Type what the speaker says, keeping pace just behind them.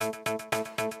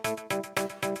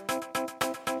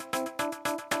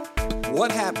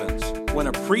What happens when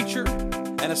a preacher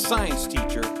and a science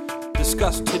teacher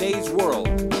discuss today's world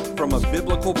from a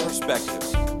biblical perspective?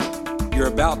 You're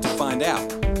about to find out.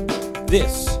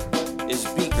 This is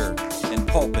Beaker and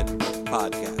Pulpit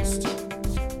Podcast.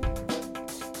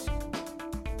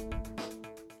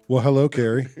 Well, hello,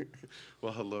 Carrie.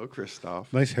 Well, hello,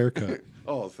 Christoph. Nice haircut.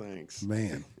 Oh, thanks.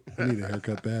 Man, I need a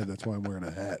haircut bad. That's why I'm wearing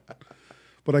a hat.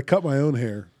 But I cut my own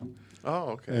hair. Oh,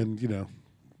 okay. And,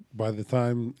 by the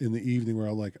time in the evening where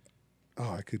I'm like,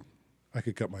 oh, I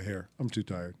could cut my hair. I'm too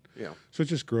tired. Yeah. So it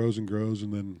just grows and grows.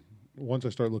 And then once I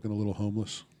start looking a little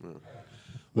homeless,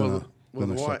 then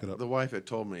I suck it up. The wife had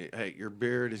told me, hey, your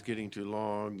beard is getting too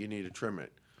long. You need to trim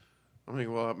it. I'm like,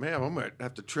 well, man, I'm going to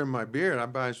have to trim my beard. I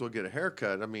might as well get a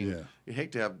haircut. I mean, You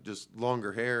hate to have just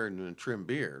longer hair and a trim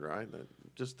beard, right? That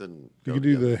just didn't You go can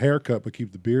do together. the haircut but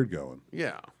keep the beard going.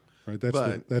 Yeah. Right?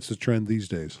 That's the trend these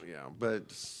days. Yeah,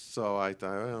 but so I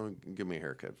thought, well, give me a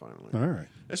haircut finally. All right.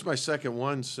 It's my second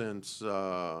one since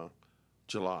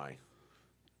July.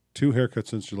 2 haircuts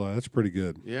since July. That's pretty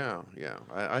good. Yeah.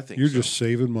 I think You're so. just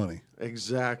saving money.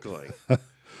 Exactly.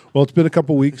 Well, it's been a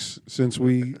couple weeks since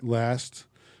we last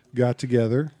got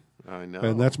together. I know.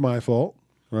 And that's my fault,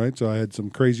 right? So I had some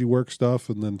crazy work stuff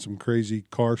and then some crazy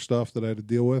car stuff that I had to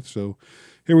deal with. So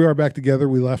here we are back together.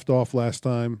 We left off last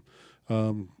time,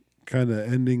 kind of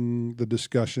ending the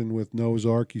discussion with Noah's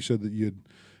Ark. You said that you had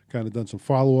kind of done some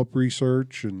follow-up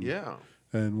research and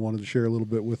wanted to share a little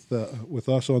bit with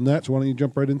us on that. So why don't you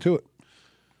jump right into it?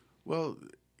 Well,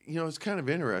 it's kind of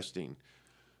interesting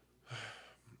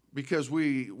because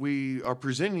we are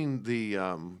presenting the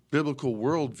biblical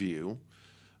worldview.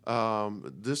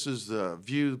 This is the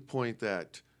viewpoint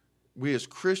that we as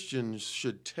Christians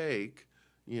should take.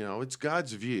 It's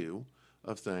God's view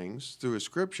of things through His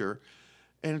Scripture.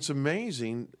 And it's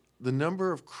amazing the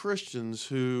number of Christians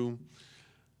who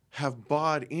have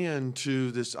bought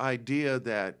into this idea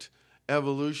that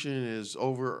evolution is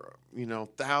over,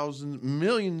 thousands,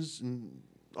 millions, and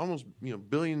almost,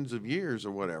 billions of years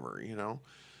or whatever,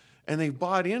 And they've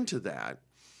bought into that.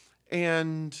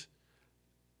 And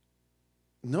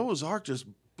Noah's Ark just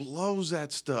blows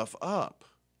that stuff up.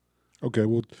 Okay,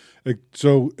 well,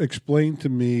 so explain to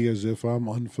me as if I'm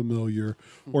unfamiliar,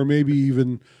 or maybe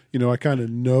even, I kind of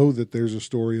know that there's a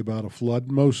story about a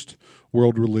flood. Most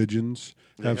world religions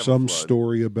have some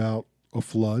story about a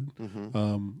flood,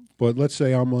 but let's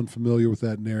say I'm unfamiliar with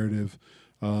that narrative,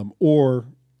 or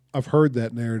I've heard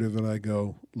that narrative and I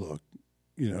go, look,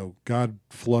 God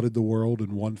flooded the world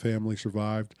and one family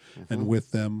survived, and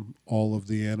with them all of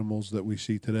the animals that we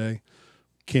see today.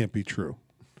 Can't be true.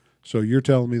 So you're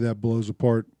telling me that blows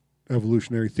apart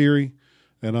evolutionary theory,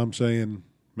 and I'm saying,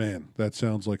 man, that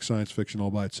sounds like science fiction all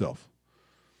by itself.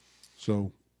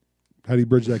 So how do you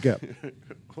bridge that gap?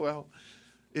 Well,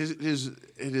 it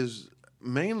is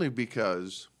mainly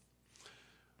because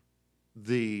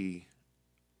I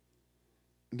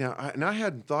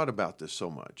hadn't thought about this so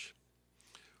much,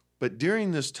 but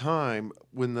during this time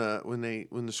when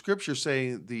the scriptures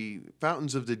say the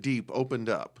fountains of the deep opened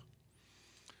up,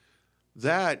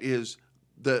 that is,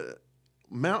 the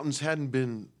mountains hadn't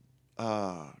been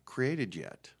created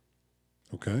yet.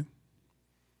 Okay.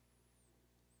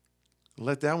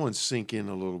 Let that one sink in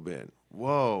a little bit.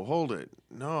 Whoa, hold it.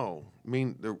 No. I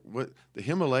mean, the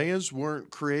Himalayas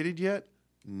weren't created yet?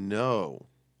 No.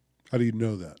 How do you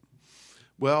know that?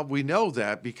 Well, we know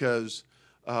that because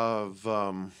of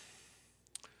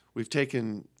we've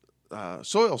taken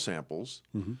soil samples,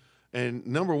 and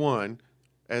number one,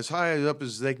 as high up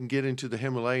as they can get into the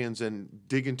Himalayas and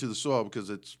dig into the soil because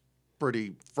it's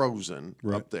pretty frozen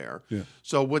up there. Yeah.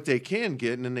 So what they can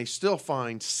get, and then they still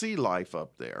find sea life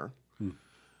up there,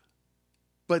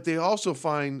 but they also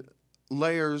find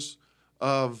layers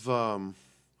of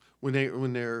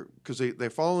because they're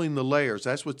following the layers.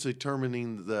 That's what's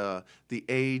determining the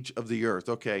age of the earth.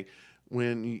 Okay,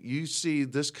 when you see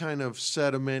this kind of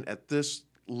sediment at this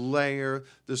layer,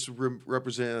 this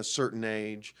represents a certain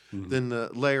age. Then the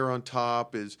layer on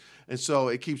top is, and so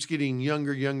it keeps getting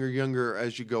younger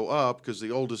as you go up because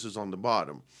the oldest is on the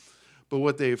bottom. But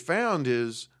what they found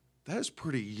is that's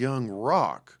pretty young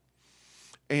rock,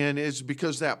 and it's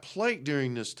because that plate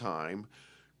during this time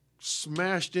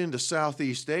smashed into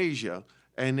Southeast Asia,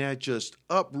 and that just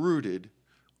uprooted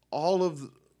all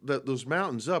of those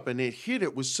mountains up, and it hit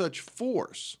it with such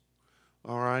force.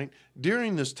 All right,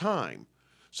 during this time.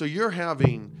 So you're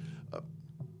having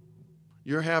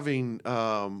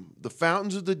the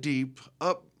fountains of the deep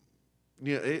up.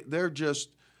 They're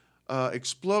just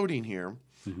exploding here.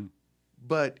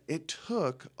 But it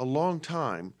took a long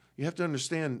time you have to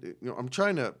understand, I'm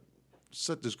trying to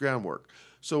set this groundwork.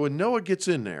 So when Noah gets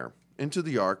in there, into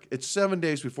the ark, it's 7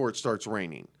 days before it starts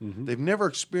raining. They've never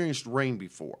experienced rain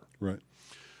before. Right.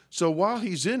 So while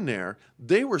he's in there,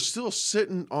 they were still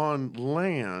sitting on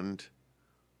land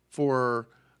for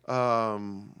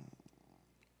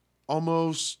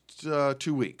almost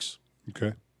 2 weeks.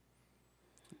 Okay.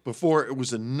 Before it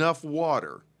was enough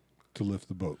water To lift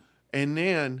the boat. and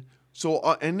then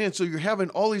so you're having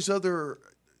all these other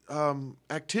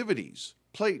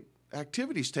plate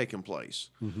activities taking place,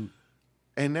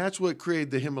 and that's what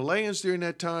created the Himalayas during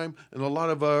that time, and a lot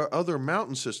of other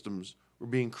mountain systems were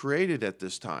being created at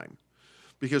this time,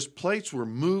 because plates were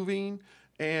moving,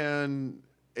 and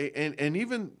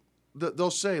even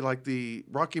they'll say, like the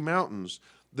Rocky Mountains,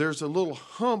 there's a little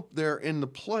hump there in the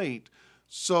plate,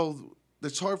 so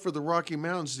it's hard for the Rocky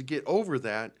Mountains to get over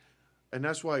that, and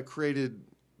that's why it created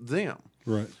them.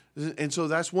 Right. And so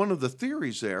that's one of the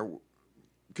theories there,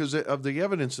 because of the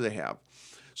evidence they have.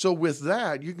 So with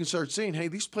that, you can start seeing, hey,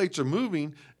 these plates are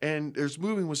moving, and it's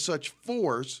moving with such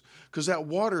force because that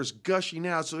water is gushing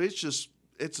out. So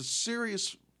it's a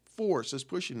serious force that's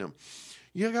pushing them.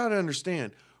 You got to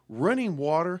understand, running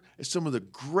water is some of the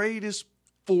greatest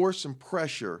force and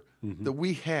pressure that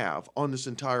we have on this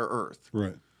entire earth.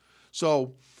 Right.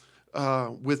 So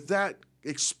with that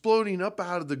exploding up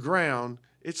out of the ground,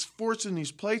 it's forcing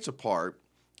these plates apart,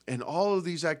 and all of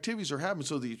these activities are happening.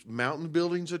 So these mountain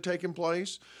buildings are taking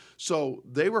place. So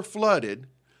they were flooded,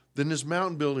 then this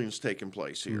mountain building is taking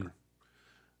place here.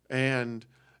 And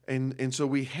so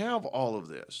we have all of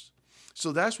this.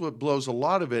 So that's what blows a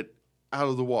lot of it out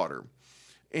of the water.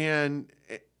 And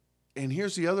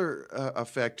here's the other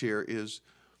effect here is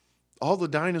all the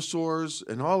dinosaurs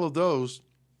and all of those,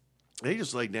 they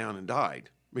just laid down and died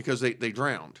because they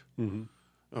drowned.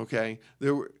 Okay?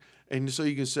 And so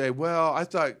you can say, well, I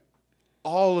thought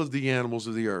all of the animals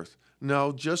of the earth.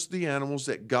 No, just the animals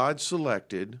that God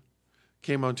selected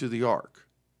came onto the ark.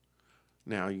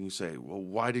 Now you can say, well,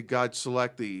 why did God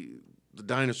select the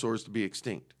dinosaurs to be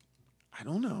extinct? I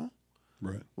don't know.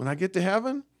 Right. When I get to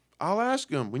heaven, I'll ask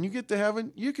him. When you get to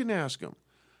heaven, you can ask him.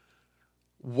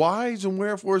 Whys and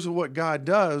wherefores of what God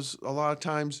does, a lot of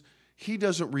times, he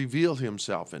doesn't reveal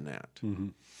himself in that.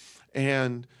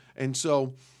 And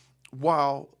so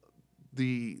while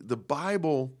the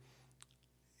Bible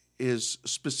is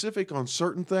specific on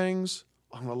certain things,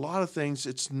 on a lot of things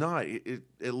it's not. It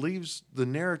leaves the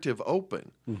narrative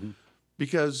open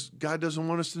because God doesn't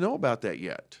want us to know about that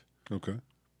yet.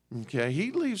 Okay,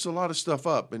 he leaves a lot of stuff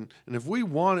up, and if we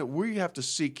want it, we have to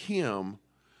seek him,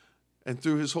 and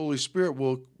through his Holy Spirit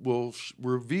will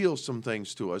reveal some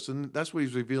things to us, and that's what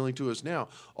he's revealing to us now,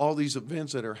 all these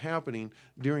events that are happening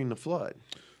during the flood.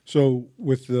 So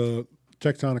with the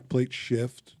tectonic plate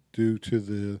shift due to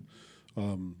the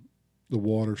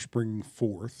water springing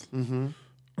forth,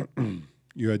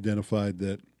 you identified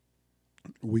that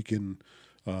we can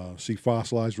see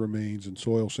fossilized remains and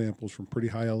soil samples from pretty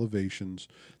high elevations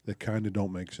that kind of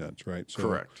don't make sense, right? So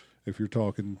Correct. If you're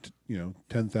talking,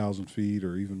 10,000 feet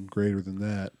or even greater than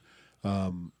that,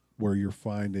 where you're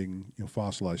finding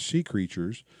fossilized sea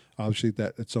creatures, obviously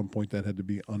that at some point that had to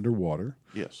be underwater.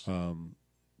 Yes.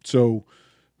 So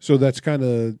that's kind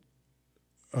of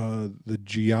the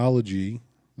geology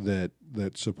that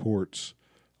supports,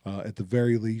 at the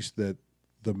very least, that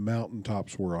the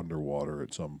mountaintops were underwater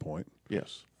at some point.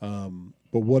 Yes. But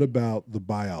what about the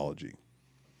biology?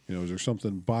 Is there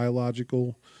something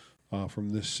biological from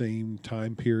this same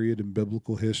time period in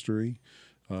biblical history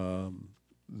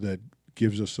that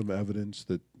gives us some evidence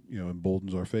that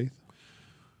emboldens our faith?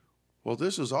 Well,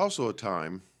 this is also a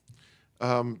time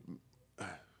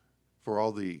for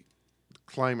all the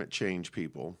climate change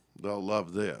people. They'll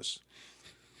love this.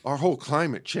 Our whole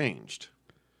climate changed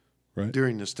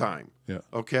during this time. Yeah.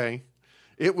 Okay?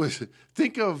 It was,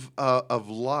 think of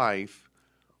life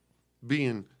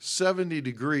being 70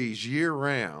 degrees year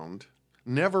round,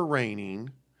 never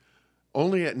raining,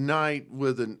 only at night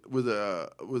with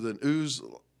an ooze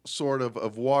sort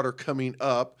of water coming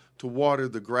up to water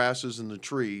the grasses and the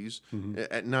trees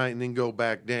at night, and then go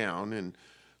back down. And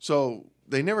so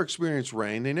they never experienced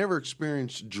rain. They never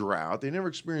experienced drought. They never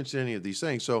experienced any of these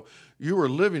things. So you were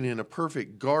living in a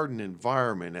perfect garden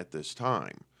environment at this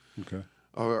time. Okay.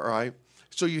 All right.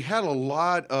 So you had a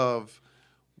lot of,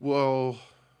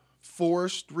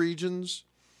 forest regions.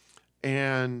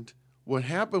 And what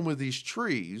happened with these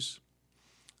trees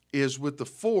is with the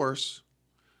force,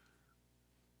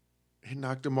 it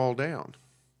knocked them all down.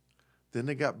 Then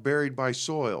they got buried by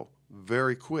soil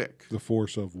very quick. The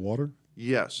force of water?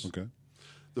 Yes. Okay.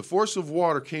 The force of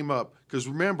water came up because,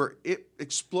 remember, it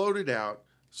exploded out.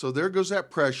 So there goes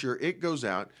that pressure. It goes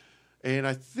out. And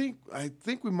I think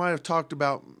we might have talked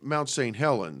about Mount St.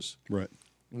 Helens. Right.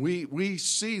 We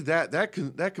see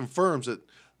that confirms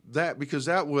that because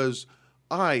that was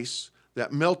ice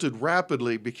that melted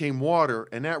rapidly, became water,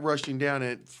 and that rushing down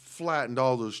it flattened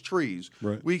all those trees.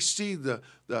 Right. We see the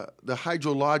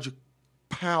hydrologic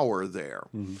power there.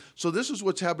 Mm-hmm. So this is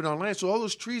what's happening on land. So all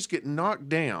those trees get knocked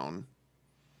down.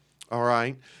 All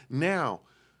right. Now,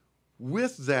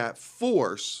 with that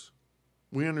force,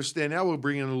 we understand now we'll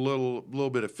bring in a little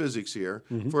bit of physics here.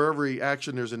 Mm-hmm. For every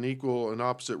action, there's an equal and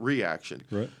opposite reaction.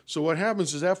 Right. So what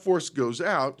happens is that force goes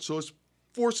out, so it's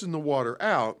forcing the water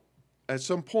out. At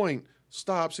some point,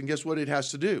 stops, and guess what it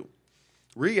has to do?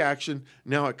 Reaction,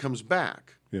 now it comes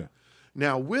back. Yeah.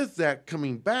 Now, with that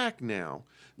coming back now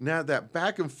that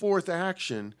back and forth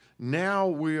action, now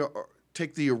we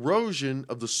take the erosion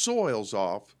of the soils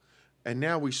off, and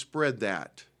now we spread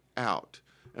that out,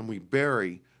 and we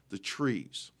bury the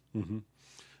trees. Mm-hmm.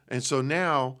 And so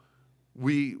now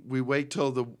we wait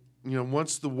till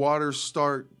once the waters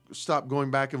stop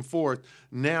going back and forth,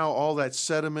 now all that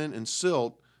sediment and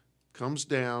silt comes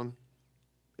down,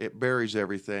 it buries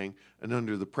everything, and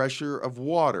under the pressure of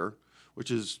water,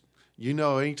 which is,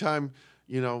 anytime,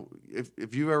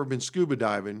 if you've ever been scuba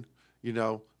diving,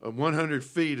 100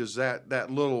 feet is that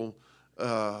little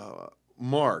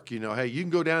mark. Hey, you can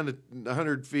go down to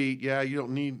 100 feet. Yeah, you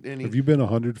don't need any. Have you been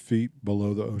 100 feet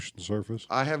below the ocean surface?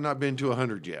 I have not been to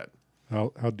 100 yet.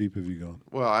 How deep have you gone?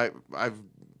 Well, I've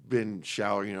been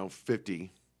shallow,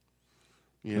 50.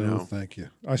 No, thank you.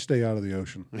 I stay out of the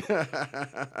ocean.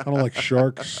 I don't like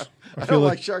sharks. I don't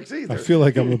like sharks either. I feel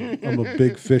like I'm a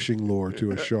big fishing lure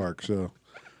to a shark, so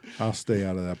I'll stay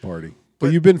out of that party.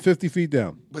 But you've been 50 feet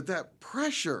down. But that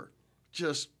pressure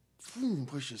just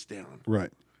pushes down.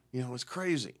 Right. It's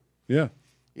crazy. Yeah.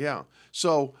 Yeah.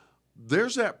 So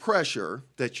there's that pressure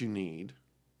that you need.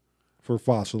 For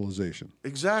fossilization.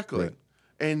 Exactly. Right.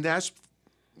 And that's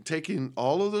taking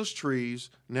all of those trees.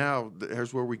 Now,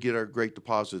 here's where we get our great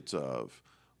deposits of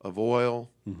oil,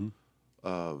 mm-hmm.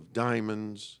 of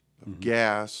diamonds, of mm-hmm.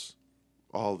 gas,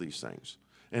 all these things.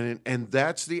 And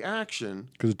that's the action.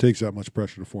 Because it takes that much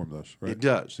pressure to form those, right? It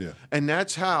does. Yeah. And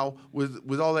that's how,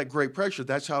 with all that great pressure,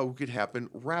 that's how it could happen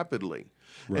rapidly.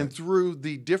 Right. And through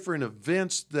the different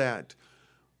events that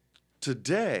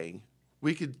today,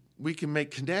 we can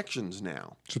make connections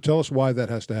now. So tell us why that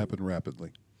has to happen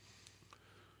rapidly.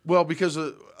 Well, because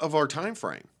of our time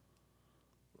frame.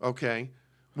 Okay,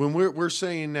 when we're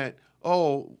saying that,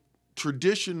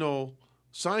 traditional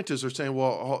scientists are saying,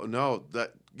 well, no,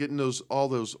 that getting all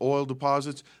those oil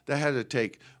deposits, that had to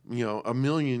take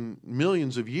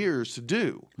millions of years to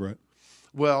do. Right.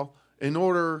 Well, in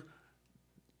order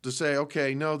to say,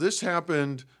 okay, no, this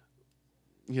happened,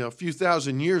 a few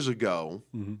thousand years ago.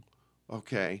 Mm-hmm.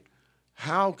 Okay,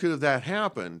 how could have that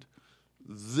happened?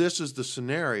 This is the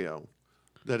scenario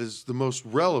that is the most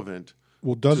relevant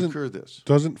to occur this.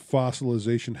 Doesn't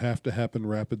fossilization have to happen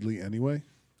rapidly anyway?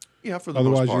 Yeah, for the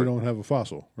Otherwise most part. you don't have a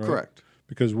fossil, right? Correct.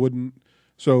 Because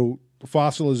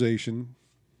fossilization,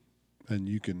 and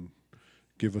you can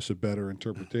give us a better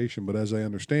interpretation, but as I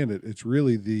understand it, it's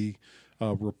really the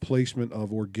replacement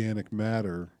of organic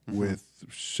matter mm-hmm. with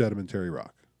sedimentary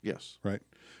rock. Yes. Right?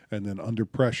 And then under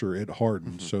pressure, it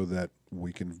hardens mm-hmm. so that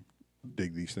we can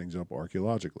dig these things up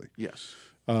archaeologically. Yes.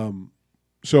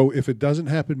 So if it doesn't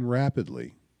happen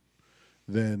rapidly,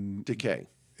 then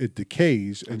it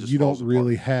decays, and you don't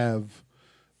really have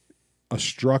a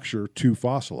structure to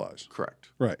fossilize.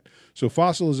 Correct. Right. So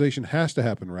fossilization has to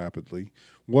happen rapidly.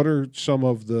 What are some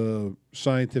of the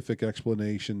scientific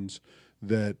explanations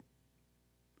that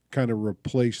kind of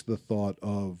replace the thought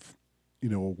of,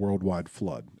 a worldwide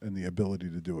flood and the ability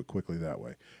to do it quickly that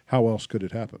way? How else could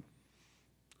it happen?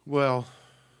 Well,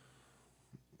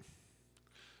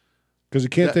 because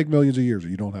it can't take millions of years if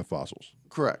you don't have fossils.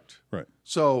 Correct. Right.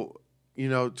 So,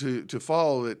 to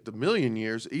follow it the million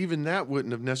years, even that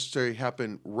wouldn't have necessarily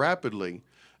happened rapidly.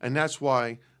 And that's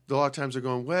why a lot of times they're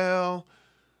going, well,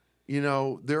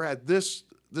 they're at this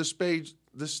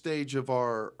stage of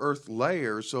our Earth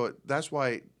layer, so that's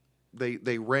why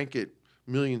they rank it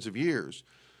millions of years.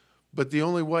 But the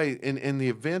only way, in the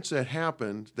events that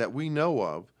happened that we know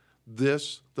of, the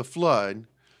flood,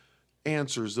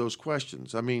 answers those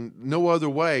questions. I mean, no other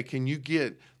way can you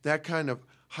get that kind of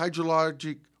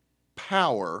hydrologic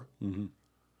power, mm-hmm.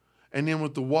 and then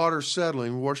with the water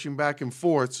settling, washing back and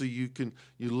forth, so you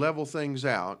level things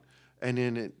out, and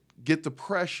then get the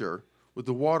pressure with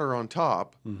the water on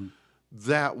top, mm-hmm.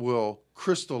 that will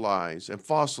crystallize and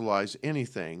fossilize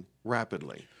anything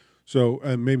rapidly. So,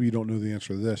 and maybe you don't know the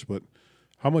answer to this, but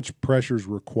how much pressure is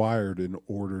required in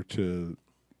order to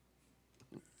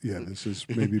yeah, this is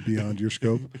maybe beyond your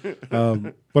scope.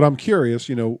 But I'm curious,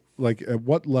 like at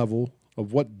what level,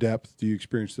 of what depth do you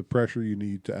experience the pressure you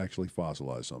need to actually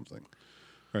fossilize something?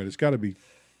 Right, it's got to be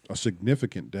a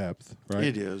significant depth, right?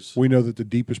 It is. We know that the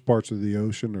deepest parts of the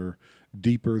ocean are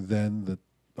deeper than the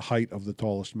height of the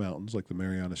tallest mountains, like the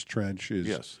Marianas Trench is.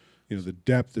 Yes. The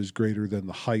depth is greater than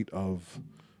the height of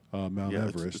Mount Yeah,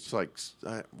 Everest. it's like,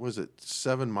 was it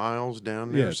 7 miles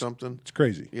down there or something? It's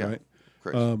crazy, Yeah, right?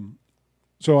 crazy.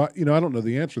 So, I don't know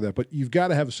the answer to that, but you've got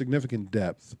to have a significant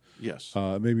depth. Yes.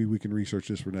 Maybe we can research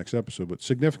this for next episode, but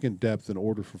significant depth in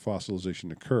order for fossilization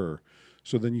to occur.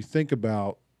 So then you think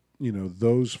about,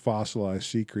 those fossilized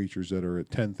sea creatures that are at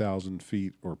 10,000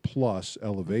 feet or plus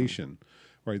elevation,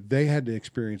 right? They had to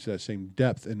experience that same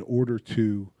depth in order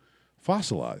to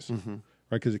fossilize, right?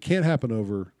 Because it can't happen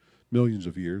over millions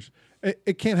of years.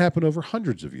 It can't happen over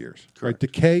hundreds of years, right?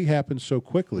 Decay happens so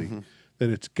quickly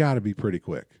that it's got to be pretty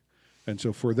quick. And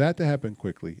so for that to happen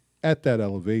quickly at that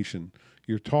elevation,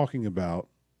 you're talking about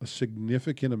a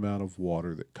significant amount of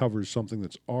water that covers something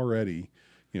that's already,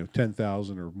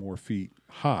 10,000 or more feet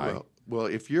high. Well,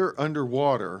 if you're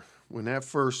underwater when that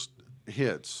first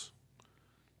hits,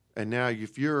 and now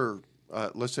if you're,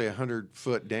 let's say, 100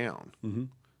 foot down,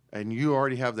 and you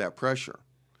already have that pressure,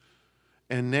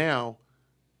 and now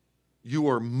you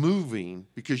are moving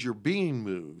because you're being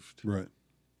moved. Right.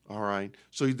 All right.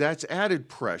 So that's added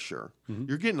pressure.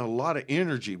 You're getting a lot of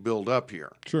energy build up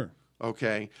here. Sure.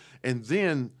 Okay. And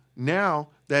then now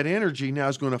that energy now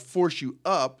is going to force you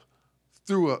up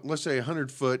through let's say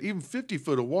 100 foot, even 50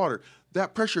 foot of water.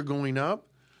 That pressure going up,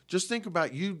 just think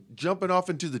about you jumping off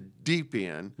into the deep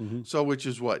end. So which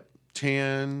is what,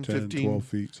 10 15? 12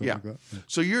 feet, something like that. Yeah.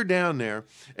 So you're down there,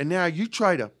 and now you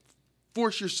try to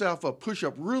force yourself up, push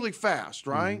up really fast,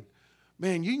 right?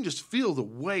 Man, you can just feel the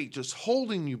weight just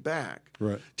holding you back.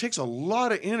 Right. It takes a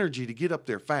lot of energy to get up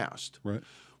there fast. Right.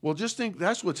 Well, just think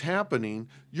that's what's happening.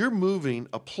 You're moving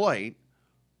a plate,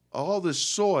 all this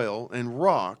soil and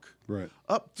rock,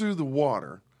 up through the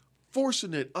water,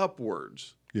 forcing it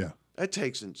upwards. Yeah. That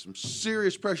takes in some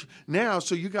serious pressure. Now,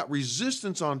 so you got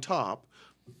resistance on top,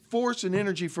 force and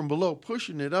energy from below,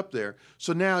 pushing it up there.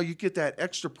 So now you get that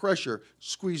extra pressure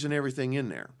squeezing everything in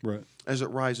there as it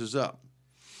rises up.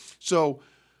 So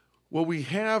what we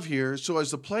have here, so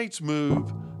as the plates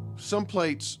move, some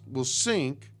plates will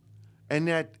sink, and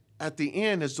that at the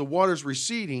end, as the water's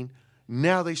receding,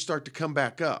 now they start to come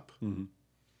back up.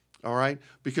 All right?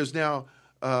 Because now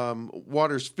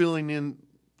water's filling in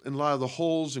a lot of the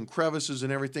holes and crevices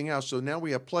and everything else. So now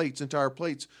we have plates, entire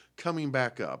plates, coming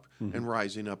back up and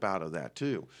rising up out of that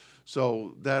too.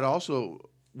 So that also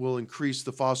will increase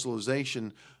the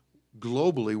fossilization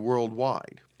globally,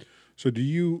 worldwide. So do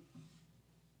you,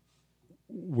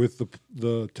 with the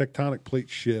tectonic plate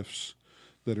shifts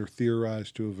that are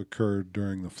theorized to have occurred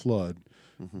during the flood,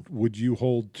 would you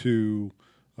hold to,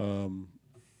 a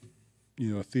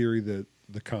theory that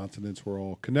the continents were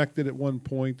all connected at one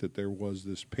point, that there was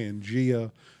this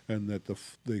Pangea, and that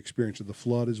the experience of the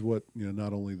flood is what,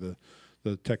 not only the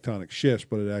tectonic shifts,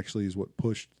 but it actually is what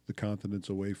pushed the continents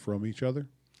away from each other?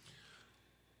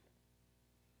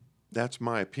 That's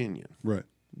my opinion. Right.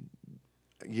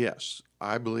 Yes,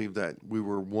 I believe that we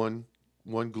were one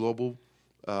global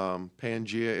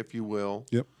Pangea, if you will.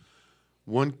 Yep.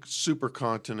 One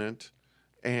supercontinent,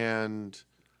 and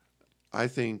I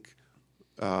think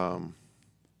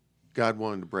God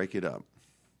wanted to break it up.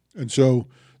 And so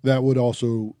that would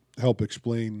also help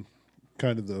explain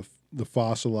kind of the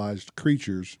fossilized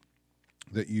creatures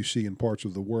that you see in parts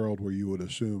of the world where you would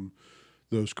assume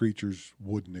those creatures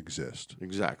wouldn't exist.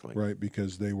 Exactly. Right,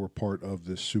 because they were part of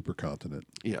this supercontinent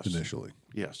initially.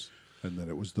 Yes. And then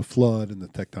it was the flood and the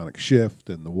tectonic shift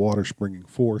and the water springing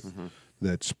forth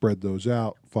that spread those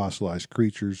out, fossilized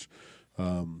creatures,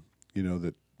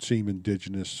 that seem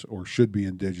indigenous or should be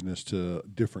indigenous to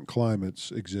different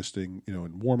climates existing,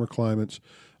 in warmer climates,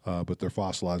 but they're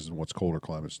fossilized in what's colder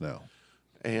climates now.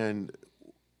 And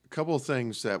a couple of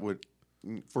things that would,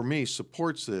 for me,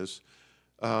 supports this.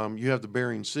 You have the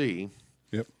Bering Sea,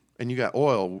 and you got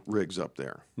oil rigs up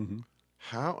there.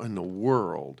 How in the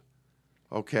world?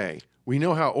 Okay, we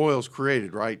know how oil's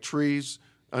created, right? Trees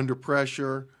under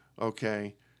pressure.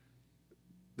 Okay,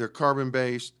 they're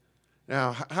carbon-based.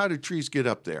 Now, how do trees get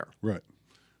up there? Right.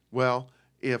 Well,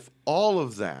 if all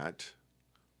of that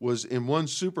was in one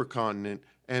supercontinent,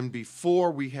 and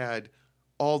before we had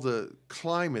all the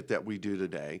climate that we do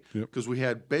today, because we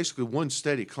had basically one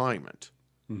steady climate.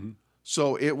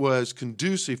 So it was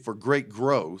conducive for great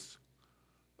growth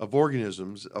of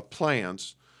organisms, of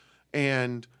plants.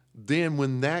 And then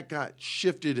when that got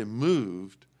shifted and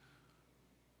moved,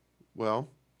 well,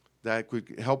 that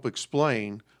could help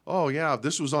explain, oh, yeah,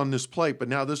 this was on this plate, but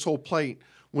now this whole plate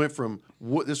went from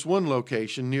this one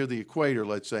location near the equator,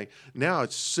 let's say. Now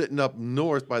it's sitting up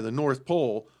north by the North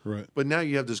Pole, Right. but now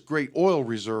you have this great oil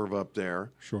reserve up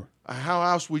there. Sure. How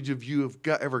else would you have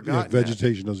ever gotten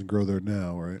vegetation doesn't grow there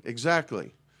now, right?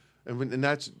 Exactly. And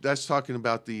that's talking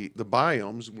about the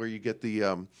biomes where you get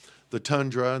the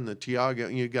tundra and the taiga,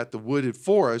 and you got the wooded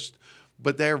forest,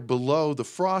 but they're below the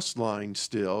frost line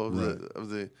still of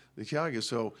the taiga,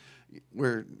 so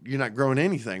where you're not growing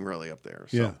anything really up there.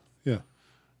 So, yeah.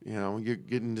 you know, you're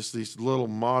getting just these little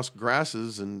moss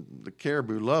grasses, and the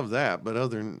caribou love that. But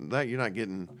other than that, you're not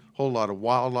getting a whole lot of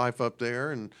wildlife up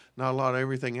there, and not a lot of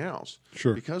everything else.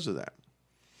 Sure. Because of that.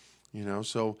 You know,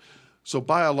 so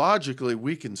biologically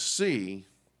we can see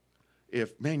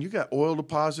if, man, you got oil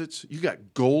deposits, you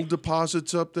got gold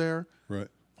deposits up there. Right.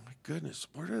 Oh my goodness,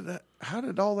 how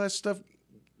did all that stuff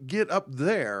get up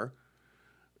there?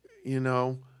 You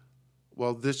know,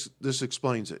 well, this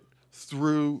explains it.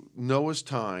 Through Noah's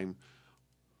time,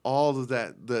 all of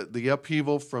that, the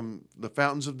upheaval from the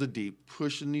fountains of the deep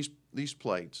pushing these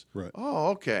plates. Right. Oh,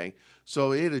 okay.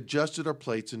 So it adjusted our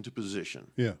plates into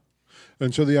position. Yeah.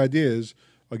 And so the idea is,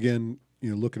 again,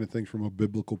 looking at things from a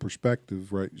biblical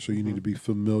perspective, right? So you need to be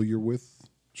familiar with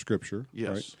Scripture, Yes.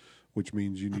 right? Which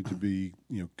means you need to be,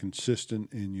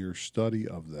 consistent in your study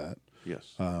of that.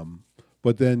 Yes.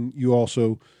 But then you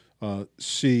also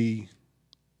see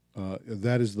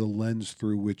that is the lens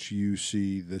through which you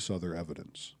see this other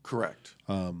evidence. Correct.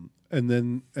 And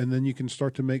then you can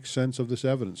start to make sense of this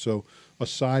evidence. So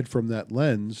aside from that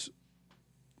lens,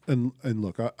 and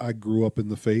look, I grew up in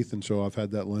the faith, and so I've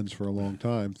had that lens for a long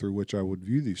time through which I would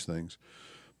view these things.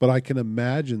 But I can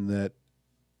imagine that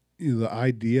the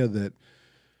idea that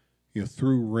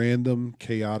through random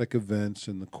chaotic events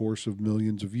in the course of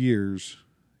millions of years,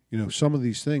 some of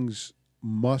these things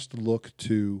must look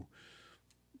to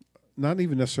not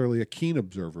even necessarily a keen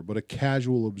observer, but a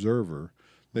casual observer.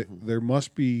 There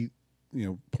must be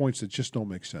points that just don't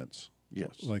make sense.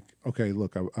 Yes. Like, okay,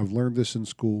 look, I've learned this in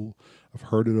school. I've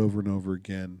heard it over and over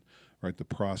again, right? The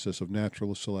process of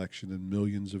natural selection in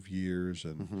millions of years,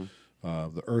 and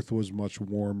the Earth was much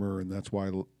warmer, and that's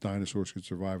why dinosaurs could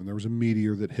survive. And there was a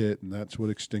meteor that hit, and that's what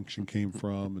extinction came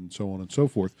from, and so on and so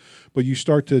forth. But you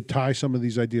start to tie some of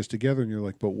these ideas together, and you're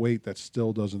like, but wait, that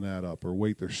still doesn't add up. Or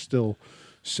wait, there's still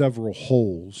several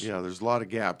holes. Yeah, there's a lot of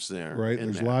gaps there. Right?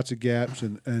 There's lots of gaps,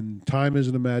 and time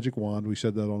isn't a magic wand. We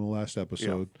said that on the last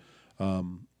episode. Yeah.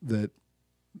 That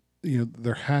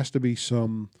there has to be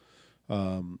some,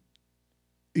 even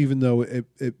though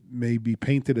it may be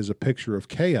painted as a picture of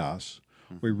chaos,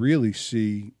 we really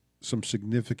see some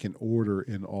significant order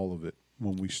in all of it.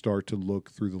 When we start to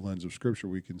look through the lens of Scripture,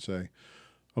 we can say,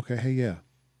 okay, hey, yeah,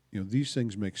 these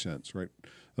things make sense, right?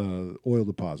 Oil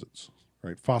deposits,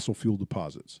 right? Fossil fuel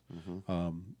deposits,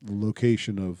 the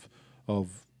location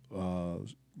of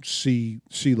sea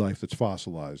life that's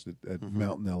fossilized at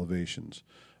mountain elevations,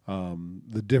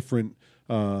 the different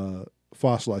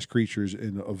fossilized creatures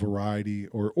in a variety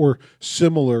or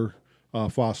similar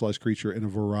fossilized creature in a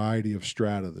variety of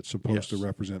strata that's supposed to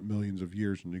represent millions of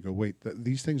years, and you go, wait,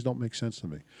 these things don't make sense to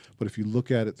me. But if you look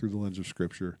at it through the lens of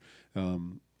Scripture,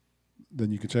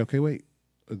 then you can say, okay, wait,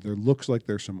 there looks like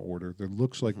there's some order, there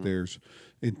looks like there's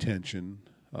intention.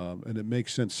 And it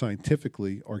makes sense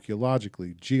scientifically,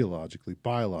 archaeologically, geologically,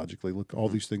 biologically. Look, all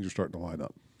these things are starting to line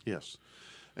up. Yes.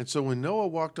 And so when Noah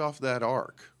walked off that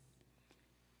ark,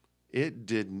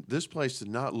 this place did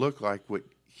not look like what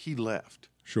he left.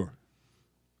 Sure.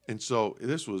 And so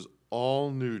this was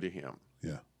all new to him.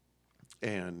 Yeah.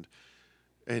 And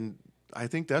I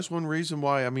think that's one reason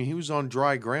why, he was on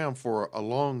dry ground for a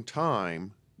long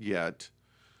time yet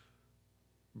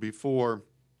before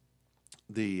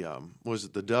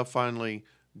the dove finally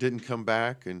didn't come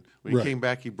back, and when he came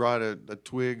back, he brought a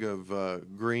twig of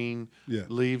green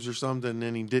leaves or something, and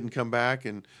then he didn't come back,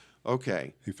 and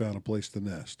okay, he found a place to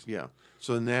nest. Yeah,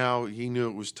 so now he knew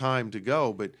it was time to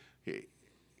go, but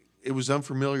it was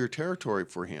unfamiliar territory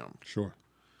for him. Sure,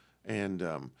 and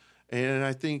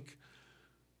I think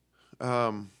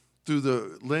through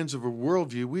the lens of a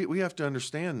worldview, we have to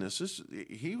understand this.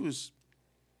 He was,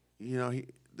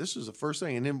 this is the first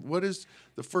thing. And then what is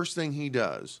the first thing he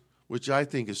does, which I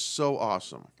think is so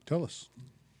awesome? Tell us.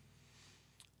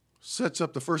 Sets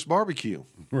up the first barbecue.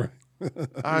 Right.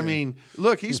 I mean,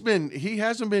 look, he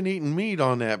hasn't been eating meat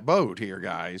on that boat here,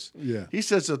 guys. Yeah. He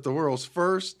sets up the world's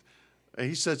first.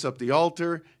 He sets up the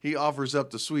altar. He offers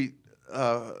up the sweet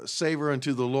savor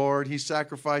unto the Lord. He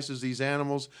sacrifices these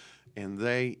animals, and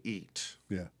they eat.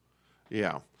 Yeah.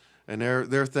 Yeah. And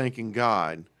they're thanking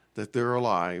God that they're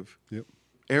alive. Yep.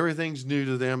 Everything's new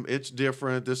to them. It's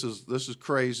different. This is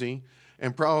crazy.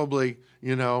 And probably,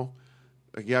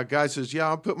 guy says, yeah,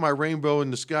 I'll put my rainbow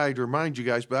in the sky to remind you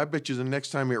guys, but I bet you the next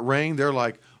time it rained, they're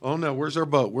like, oh no, where's our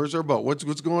boat? Where's our boat?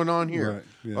 What's going on here? Right,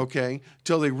 yeah. Okay.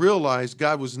 Till they realized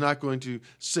God was not going to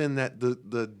send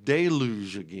the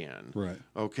deluge again. Right.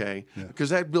 Okay. Yeah.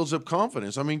 Because that builds up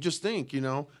confidence. I mean, just think,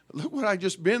 look what I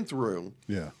just been through.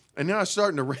 Yeah. And now it's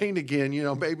starting to rain again,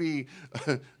 maybe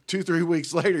 2-3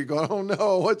 weeks later, you're going, oh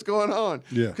no, what's going on?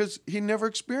 Yeah. Because he never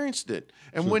experienced it.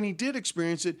 And when he did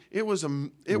experience it, it was a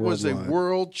Worldwide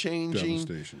world-changing.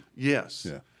 devastation. Yes.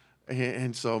 Yeah.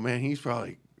 And so, man, he's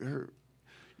probably, you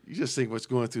just think what's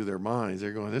going through their minds.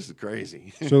 They're going, this is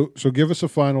crazy. So give us a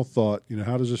final thought.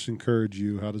 How does this encourage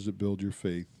you? How does it build your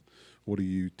faith? What do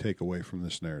you take away from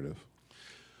this narrative?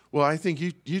 Well, I think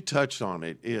you touched on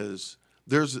it,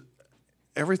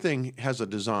 everything has a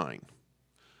design.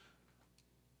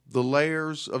 The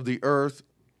layers of the earth,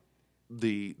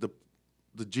 the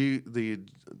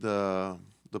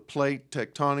plate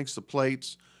tectonics, the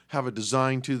plates have a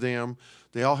design to them.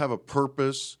 They all have a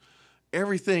purpose.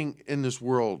 Everything in this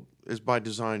world is by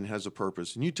design and has a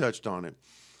purpose, and you touched on it.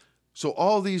 So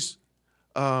all these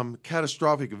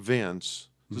catastrophic events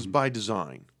is by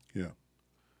design. Yeah.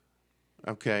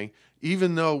 Okay?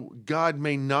 Even though God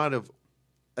may not have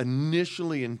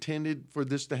initially intended for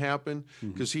this to happen,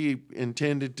 because he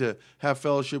intended to have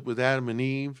fellowship with Adam and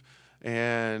Eve,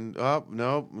 and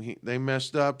they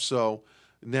messed up, so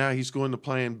now he's going to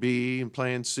plan B and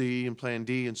plan C and plan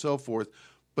D and so forth,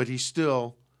 but he's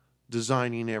still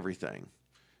designing everything.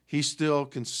 He still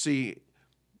can see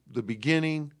the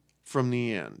beginning from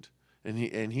the end,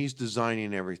 and he's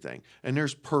designing everything, and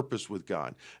there's purpose with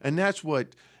God, and that's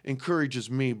what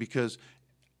encourages me, because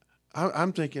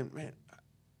I'm thinking, man,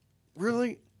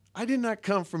 really? I did not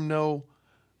come from no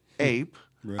ape.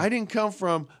 Right. I didn't come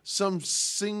from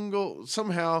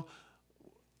somehow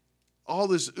all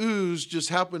this ooze just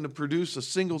happened to produce a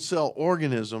single cell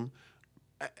organism.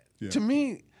 Yeah. To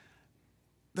me,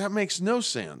 that makes no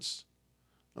sense.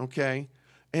 Okay?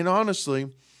 And honestly,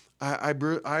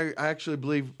 I actually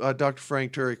believe Dr.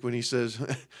 Frank Turek when he says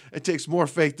it takes more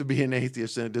faith to be an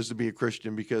atheist than it does to be a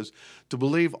Christian, because to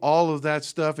believe all of that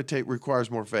stuff,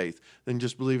 requires more faith than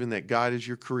just believing that God is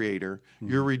your creator,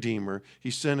 your redeemer.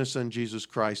 He sent his son Jesus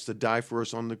Christ to die for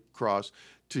us on the cross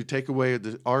to take away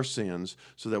our sins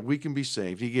so that we can be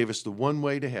saved. He gave us the one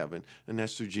way to heaven, and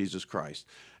that's through Jesus Christ.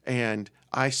 And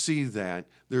I see that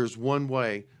there's one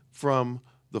way from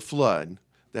the flood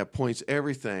that points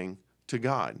everything to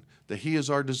God, that he is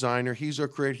our designer, he's our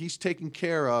creator, he's taking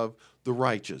care of the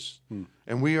righteous.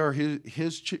 And we are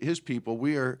his people,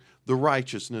 we are the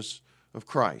righteousness of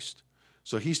Christ.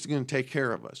 So he's going to take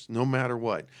care of us no matter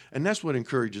what. And that's what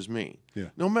encourages me.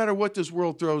 Yeah. No matter what this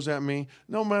world throws at me,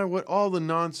 no matter what all the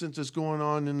nonsense that's going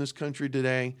on in this country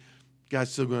today,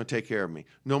 God's still going to take care of me.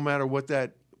 No matter what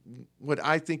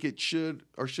I think it should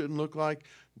or shouldn't look like,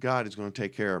 God is going to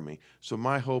take care of me. So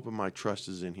my hope and my trust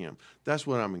is in him. That's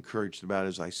what I'm encouraged about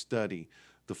as I study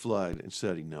the flood and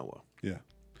study Noah. Yeah.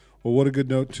 Well, what a good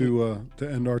note to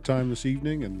end our time this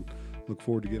evening, and look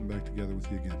forward to getting back together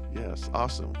with you again. Yes,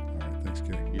 awesome. All right. Thanks,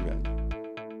 Kay. You bet.